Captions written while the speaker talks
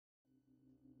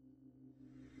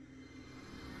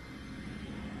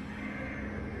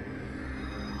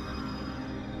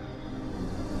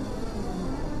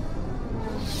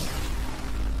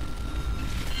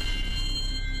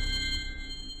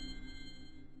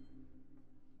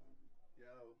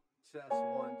Test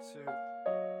 1, 2.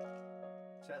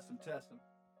 Test them.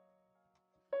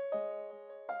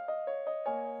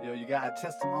 Yo, you gotta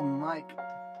test them on the mic.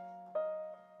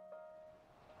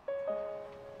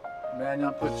 Man,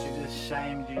 I'll put you to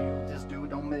shame. You just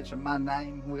don't mention my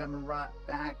name. We're gonna right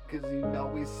back, cause you know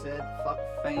we said fuck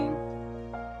fame.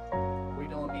 We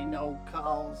don't need no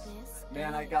calls.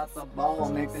 Man, I got the ball,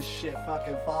 make this shit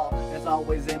fucking fall. It's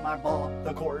always in my ball,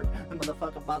 the court, the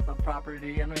motherfucker about the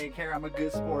property. I don't even care, I'm a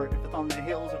good sport. If it's on the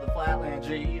hills or the flatland,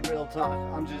 G, real talk,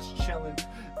 I'm just chilling,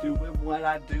 doing what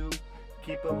I do.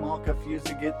 Keep them all confused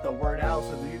to get the word out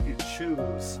so that you can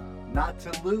choose not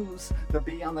to lose, to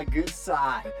be on the good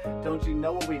side. Don't you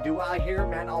know what we do out here,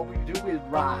 man? All we do is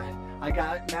ride. I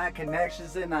got mad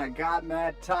connections and I got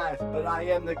mad ties, but I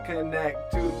am the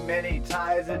connect to many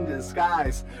ties in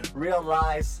disguise.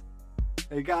 Realize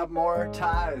they got more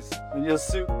ties than your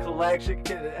suit collection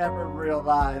could ever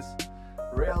realize.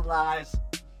 Realize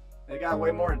they got way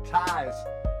more ties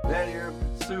than your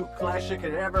suit collection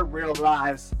could ever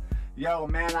realize. Yo,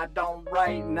 man, I don't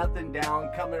write nothing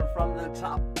down coming from the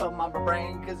top of my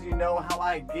brain, cause you know how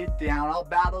I get down. I'll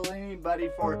battle anybody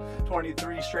for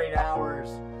 23 straight hours.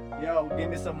 Yo, give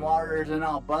me some waters and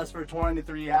I'll bust for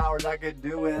 23 hours. I could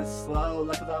do it slow,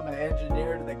 like I'm an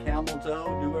engineer to the camel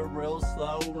toe. Do it real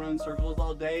slow, run circles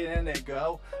all day and then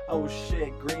go. Oh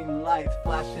shit, green lights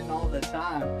flashing all the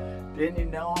time. Didn't you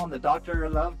know I'm the doctor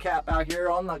of love cap out here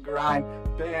on the grind?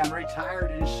 Bam,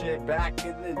 retired and shit back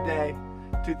in the day.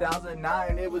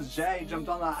 2009, it was Jay, jumped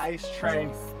on the ice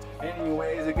train.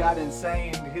 Anyways, it got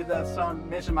insane because that song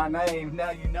mentioned my name. Now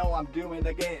you know I'm doing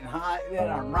the getting hot and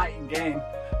I'm writing game.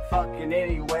 Fucking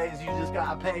anyways, you just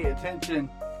gotta pay attention.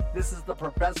 This is the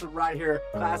professor right here,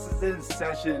 class is in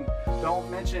session. Don't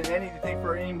mention anything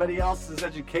for anybody else's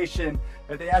education.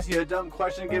 If they ask you a dumb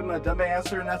question, give them a dumb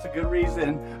answer, and that's a good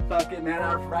reason. Fuck it, man,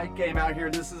 our right game out here,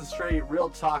 this is straight real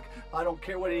talk. I don't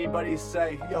care what anybody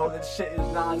say, yo, this shit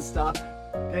is non-stop.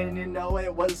 Didn't you know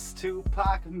it was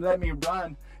Tupac? Let me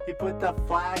run. He put the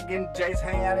flag in Jay's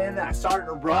hand and I started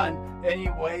to run.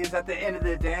 Anyways, at the end of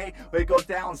the day, it goes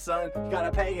down, son. You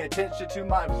gotta pay attention to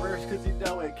my verse, cause you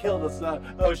know it killed the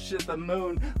sun. Oh shit, the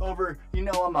moon over, you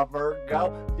know I'm a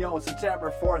Virgo. Yo,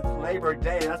 September 4th, Labor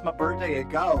Day, that's my birthday, it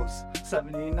goes.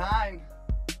 79.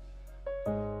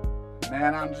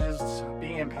 Man, I'm just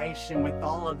being patient with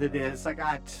all of this. I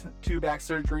got 2 back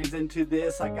surgeries into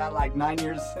this. I got like 9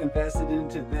 years invested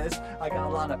into this. I got a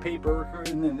lot of paperwork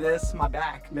into this. My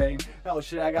back, man. Oh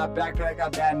shit, I got back pain, I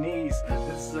got bad knees.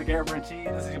 This is a guarantee.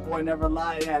 This is your boy Never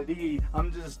Lie at E.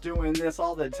 I'm just doing this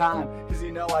all the time, cause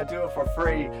you know I do it for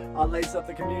free. I'll lace up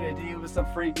the community with some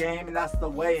free game, and that's the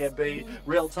way it be.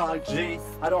 Real talk, G.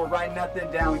 I don't write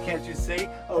nothing down, can't you see?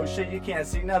 Oh shit, you can't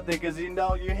see nothing, cause you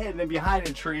know you're hidden behind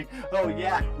a tree. Oh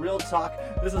yeah, real talk,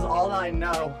 this is all I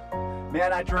know.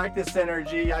 Man, I direct this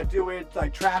energy, I do it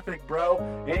like traffic, bro.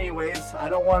 Anyways, I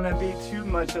don't want to be too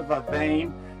much of a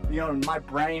vain. You know, my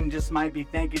brain just might be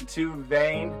thinking too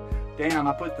vain. Damn,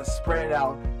 I put the spread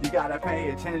out, you gotta pay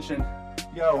attention.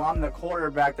 Yo, I'm the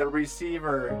quarterback, the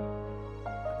receiver,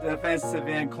 defensive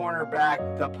end,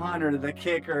 cornerback, the punter, the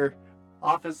kicker,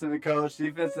 offensive coach,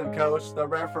 defensive coach, the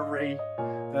referee.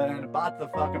 Then bought the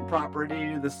fucking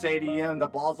property to the stadium. The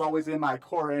ball's always in my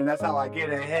court, and that's how I get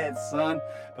ahead, son.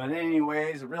 But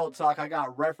anyways, real talk, I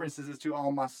got references to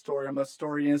all my story. I'm a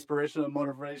story inspirational,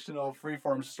 motivational,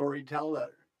 freeform storyteller.